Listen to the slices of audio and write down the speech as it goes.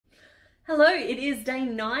Hello, it is day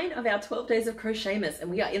 9 of our 12 days of Crochetmas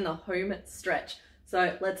and we are in the home stretch.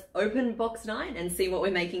 So let's open box 9 and see what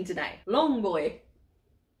we're making today. Long boy.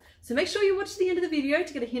 So make sure you watch the end of the video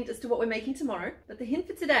to get a hint as to what we're making tomorrow. But the hint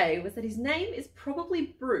for today was that his name is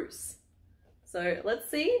probably Bruce. So let's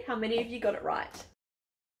see how many of you got it right.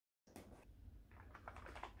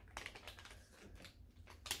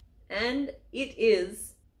 And it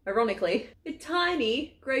is, ironically, a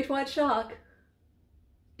tiny great white shark.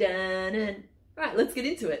 Dun-dun. Right, let's get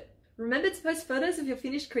into it. Remember to post photos of your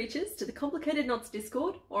finished creatures to the Complicated Knots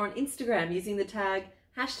Discord or on Instagram using the tag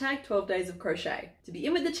hashtag 12 days of crochet to be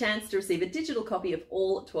in with the chance to receive a digital copy of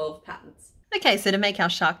all 12 patterns. Okay, so to make our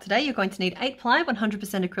shark today, you're going to need 8-ply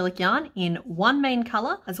 100% acrylic yarn in one main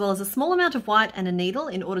colour, as well as a small amount of white and a needle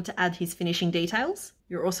in order to add his finishing details.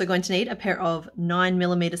 You're also going to need a pair of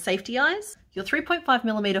 9mm safety eyes, your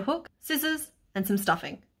 3.5mm hook, scissors, and some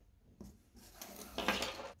stuffing.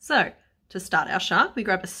 So, to start our shark, we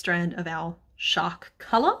grab a strand of our shark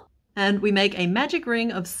colour and we make a magic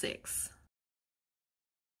ring of 6.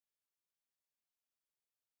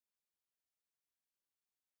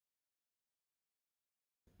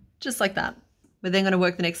 Just like that. We're then going to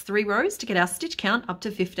work the next 3 rows to get our stitch count up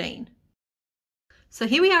to 15. So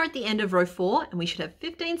here we are at the end of row 4 and we should have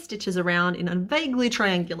 15 stitches around in a vaguely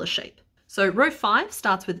triangular shape. So row 5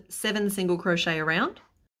 starts with 7 single crochet around.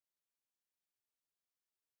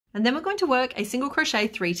 And then we're going to work a single crochet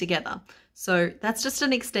 3 together. So that's just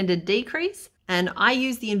an extended decrease and I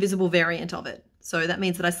use the invisible variant of it. So that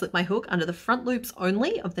means that I slip my hook under the front loops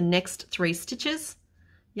only of the next 3 stitches,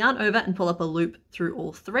 yarn over and pull up a loop through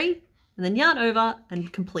all 3, and then yarn over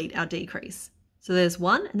and complete our decrease. So there's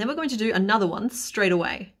 1, and then we're going to do another one straight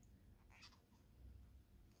away.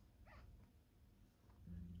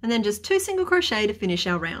 And then just 2 single crochet to finish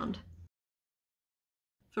our round.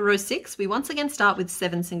 For row 6, we once again start with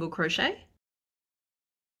 7 single crochet,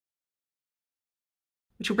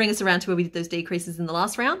 which will bring us around to where we did those decreases in the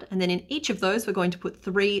last round, and then in each of those we're going to put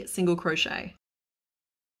 3 single crochet.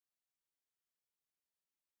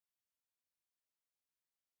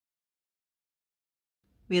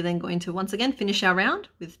 We are then going to once again finish our round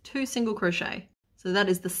with 2 single crochet. So that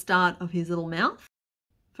is the start of his little mouth.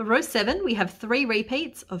 For row 7, we have 3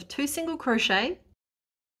 repeats of 2 single crochet,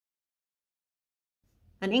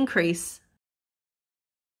 an increase,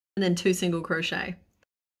 and then 2 single crochet.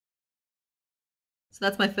 So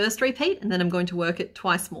that's my first repeat, and then I'm going to work it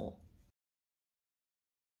twice more.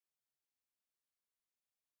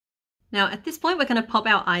 Now at this point we're going to pop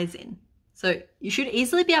our eyes in. So you should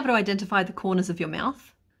easily be able to identify the corners of your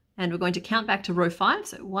mouth, and we're going to count back to row 5.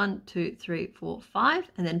 So 1, 2, 3, 4,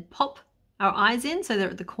 5, and then pop our eyes in so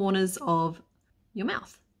they're at the corners of your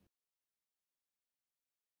mouth.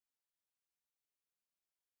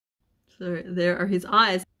 So there are his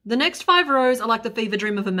eyes. The next 5 rows are like the fever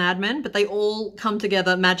dream of a madman, but they all come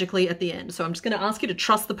together magically at the end. So I'm just going to ask you to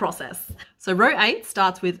trust the process. So row 8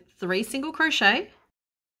 starts with 3 single crochet.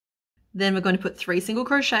 Then we're going to put 3 single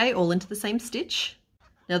crochet all into the same stitch.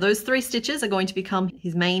 Now those 3 stitches are going to become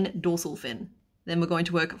his main dorsal fin. Then we're going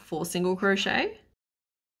to work 4 single crochet.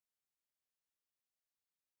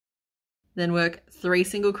 Then work 3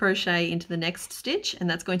 single crochet into the next stitch, and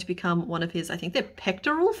that's going to become one of his, I think they're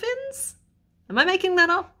pectoral fins? Am I making that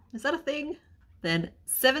up? Is that a thing? Then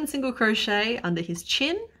 7 single crochet under his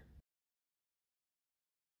chin.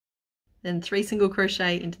 Then 3 single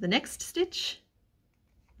crochet into the next stitch.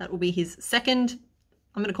 That will be his second,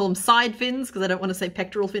 I'm going to call them side fins because I don't want to say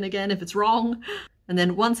pectoral fin again if it's wrong. And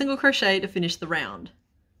then 1 single crochet to finish the round.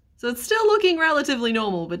 So it's still looking relatively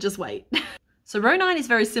normal, but just wait. So row 9 is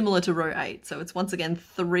very similar to row 8. So it's once again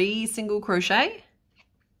 3 single crochet.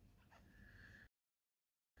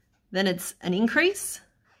 Then it's an increase,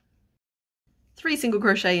 3 single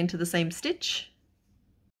crochet into the same stitch.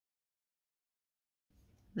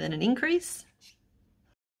 Then an increase,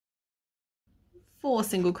 4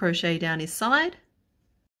 single crochet down his side.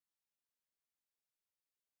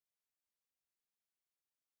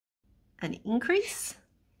 An increase,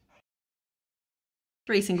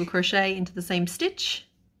 3 single crochet into the same stitch,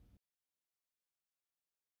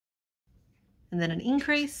 and then an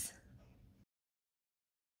increase,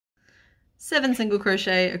 7 single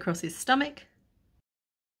crochet across his stomach,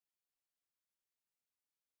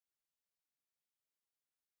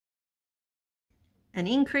 an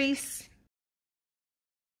increase,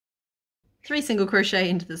 3 single crochet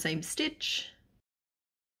into the same stitch,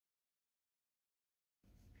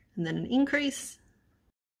 and then an increase.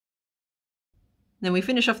 Then we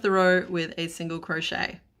finish off the row with a single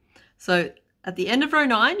crochet. So at the end of row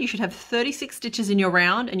 9, you should have 36 stitches in your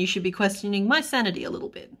round and you should be questioning my sanity a little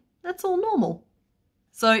bit. That's all normal.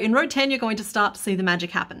 So in row 10, you're going to start to see the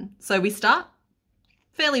magic happen. So we start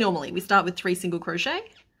fairly normally. We start with 3 single crochet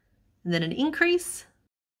and then an increase,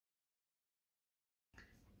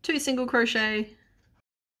 2 single crochet,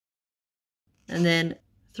 and then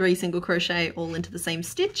 3 single crochet all into the same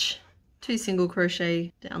stitch, 2 single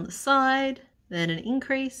crochet down the side, then an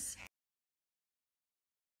increase.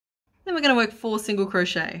 Then we're going to work 4 single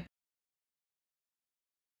crochet.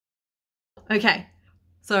 Okay,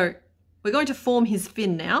 so we're going to form his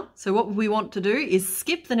fin now. So what we want to do is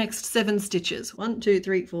skip the next 7 stitches. 1, 2,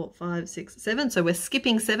 3, 4, 5, 6, 7. So we're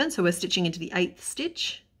skipping 7, so we're stitching into the 8th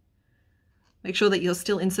stitch. Make sure that you're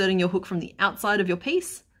still inserting your hook from the outside of your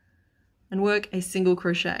piece and work a single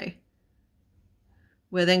crochet.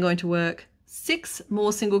 We're then going to work 6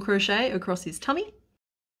 more single crochet across his tummy.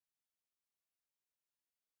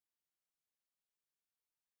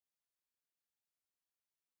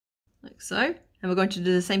 Like so. And we're going to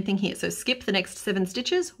do the same thing here. So skip the next 7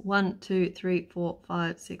 stitches, 1, 2, 3, 4,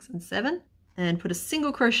 5, 6, and 7, and put a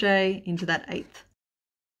single crochet into that 8th,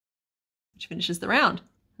 which finishes the round.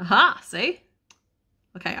 Aha, see?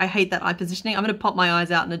 Okay, I hate that eye positioning. I'm going to pop my eyes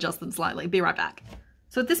out and adjust them slightly. Be right back.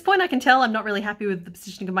 So at this point I can tell I'm not really happy with the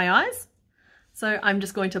positioning of my eyes. So I'm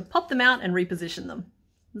just going to pop them out and reposition them.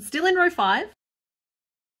 I'm still in row 5,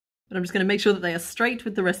 but I'm just going to make sure that they are straight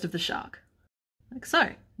with the rest of the shark. Like so.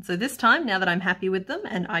 So this time, now that I'm happy with them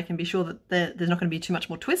and I can be sure that there's not going to be too much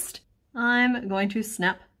more twist, I'm going to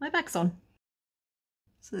snap my backs on.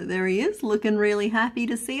 So there he is, looking really happy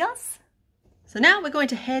to see us. So now we're going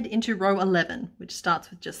to head into row 11, which starts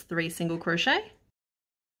with just 3 single crochet.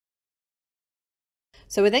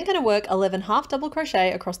 So we're then going to work 11 half double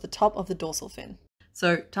crochet across the top of the dorsal fin.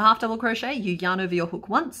 So to half double crochet, you yarn over your hook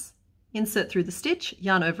once, insert through the stitch,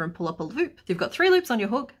 yarn over and pull up a loop. You've got 3 loops on your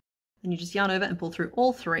hook. Then you just yarn over and pull through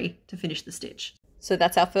all 3 to finish the stitch. So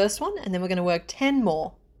that's our first one, and then we're going to work 10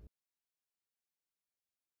 more.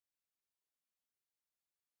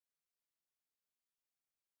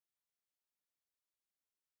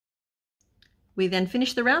 We then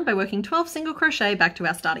finish the round by working 12 single crochet back to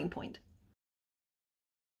our starting point.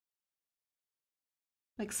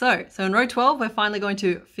 Like so. So in row 12, we're finally going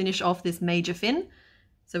to finish off this major fin.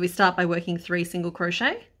 So we start by working 3 single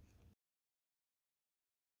crochet.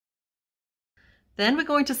 Then we're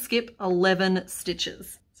going to skip 11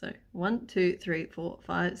 stitches. So 1, 2, 3, 4,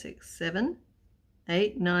 5, 6, 7,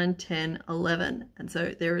 8, 9, 10, 11. And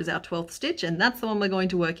so there is our 12th stitch, and that's the one we're going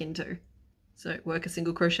to work into. So work a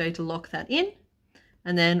single crochet to lock that in.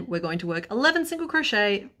 And then we're going to work 11 single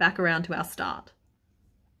crochet back around to our start.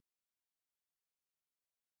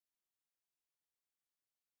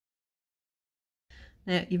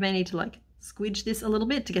 Now you may need to like squidge this a little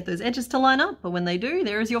bit to get those edges to line up, but when they do,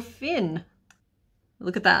 there is your fin.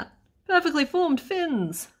 Look at that. Perfectly formed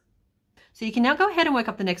fins. So you can now go ahead and work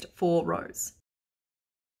up the next 4 rows.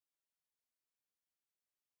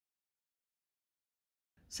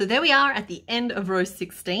 So there we are at the end of row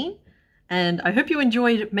 16, and I hope you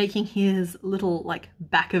enjoyed making his little like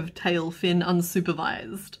back of tail fin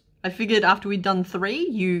unsupervised. I figured after we'd done 3,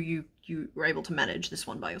 you were able to manage this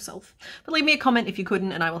one by yourself. But leave me a comment if you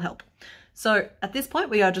couldn't and I will help. So at this point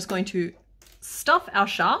we are just going to stuff our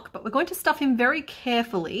shark, but we're going to stuff him very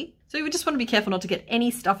carefully. So we just want to be careful not to get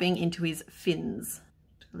any stuffing into his fins.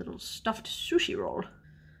 A little stuffed sushi roll.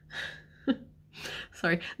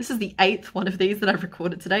 Sorry, this is the 8th one of these that I've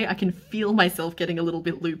recorded today. I can feel myself getting a little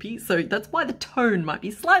bit loopy, so that's why the tone might be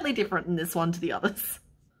slightly different in this one to the others.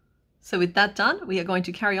 So with that done, we are going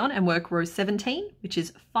to carry on and work row 17, which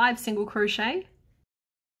is 5 single crochet.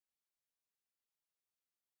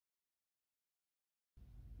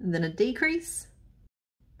 And then a decrease,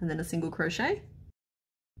 and then a single crochet.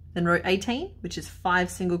 Then row 18, which is 5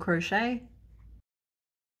 single crochet.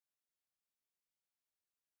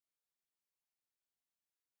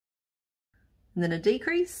 And then a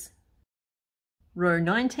decrease. Row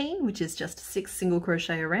 19, which is just 6 single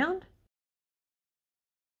crochet around.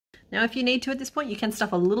 Now if you need to at this point, you can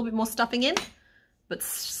stuff a little bit more stuffing in, but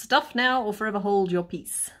stuff now or forever hold your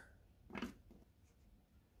piece.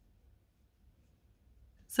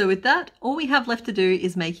 So with that, all we have left to do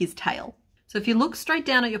is make his tail. So if you look straight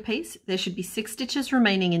down at your piece, there should be 6 stitches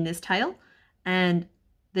remaining in this tail, and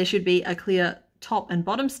there should be a clear top and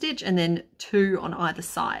bottom stitch and then 2 on either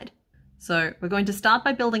side. So we're going to start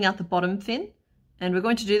by building out the bottom fin, and we're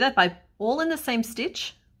going to do that by all in the same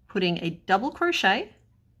stitch, putting a double crochet,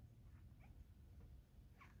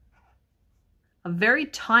 a very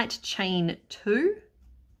tight chain 2,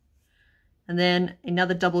 and then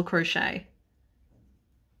another double crochet.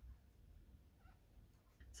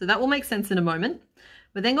 So that will make sense in a moment.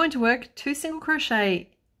 We're then going to work 2 single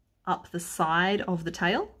crochet up the side of the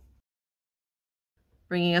tail,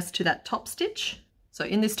 bringing us to that top stitch. So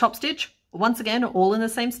in this top stitch, once again, all in the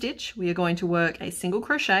same stitch, we are going to work a single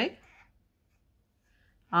crochet,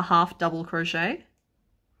 a half double crochet,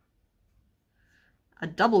 a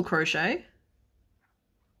double crochet,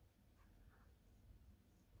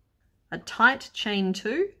 a tight chain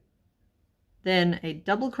 2, then a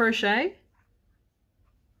double crochet,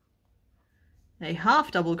 a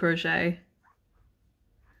half double crochet,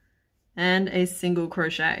 and a single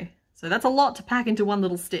crochet. So that's a lot to pack into one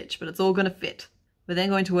little stitch, but it's all going to fit. We're then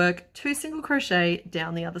going to work 2 single crochet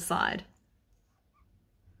down the other side.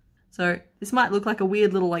 So this might look like a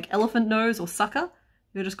weird little like elephant nose or sucker.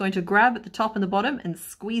 You're just going to grab at the top and the bottom and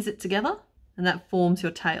squeeze it together, and that forms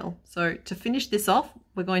your tail. So to finish this off,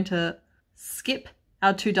 we're going to skip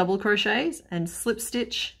our 2 double crochets and slip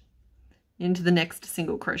stitch into the next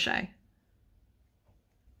single crochet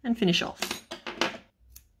and finish off.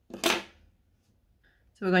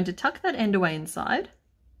 So we're going to tuck that end away inside,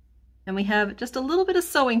 and we have just a little bit of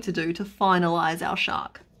sewing to do to finalize our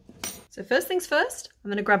shark. So first things first, I'm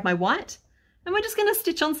going to grab my white, and we're just going to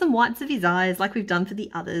stitch on some whites of his eyes like we've done for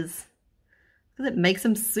the others, because it makes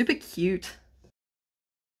them super cute.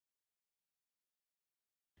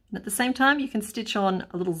 And at the same time, you can stitch on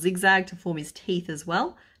a little zigzag to form his teeth as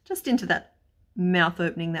well, just into that mouth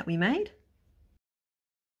opening that we made.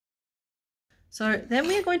 So then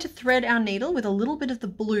we are going to thread our needle with a little bit of the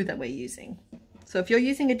blue that we're using. So if you're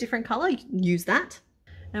using a different color, you can use that.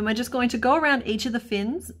 And we're just going to go around each of the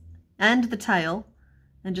fins and the tail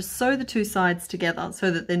and just sew the 2 sides together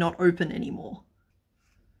so that they're not open anymore.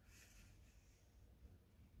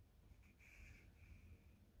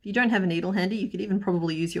 If you don't have a needle handy, you could even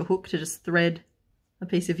probably use your hook to just thread a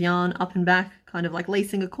piece of yarn up and back, kind of like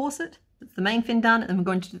lacing a corset. That's the main fin done, and we're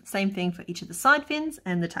going to do the same thing for each of the side fins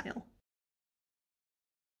and the tail.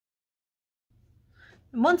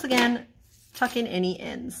 And once again, tuck in any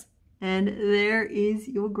ends. And there is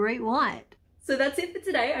your great white. So that's it for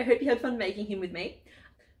today. I hope you had fun making him with me.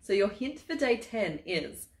 So your hint for day 10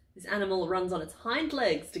 is this animal runs on its hind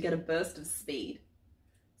legs to get a burst of speed.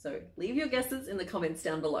 So leave your guesses in the comments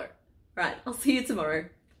down below. Right, I'll see you tomorrow.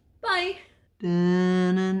 Bye!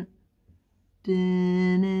 Dun-dun,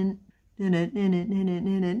 dun-dun, dun-dun, dun-dun, dun-dun,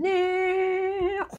 dun-dun, dun-dun.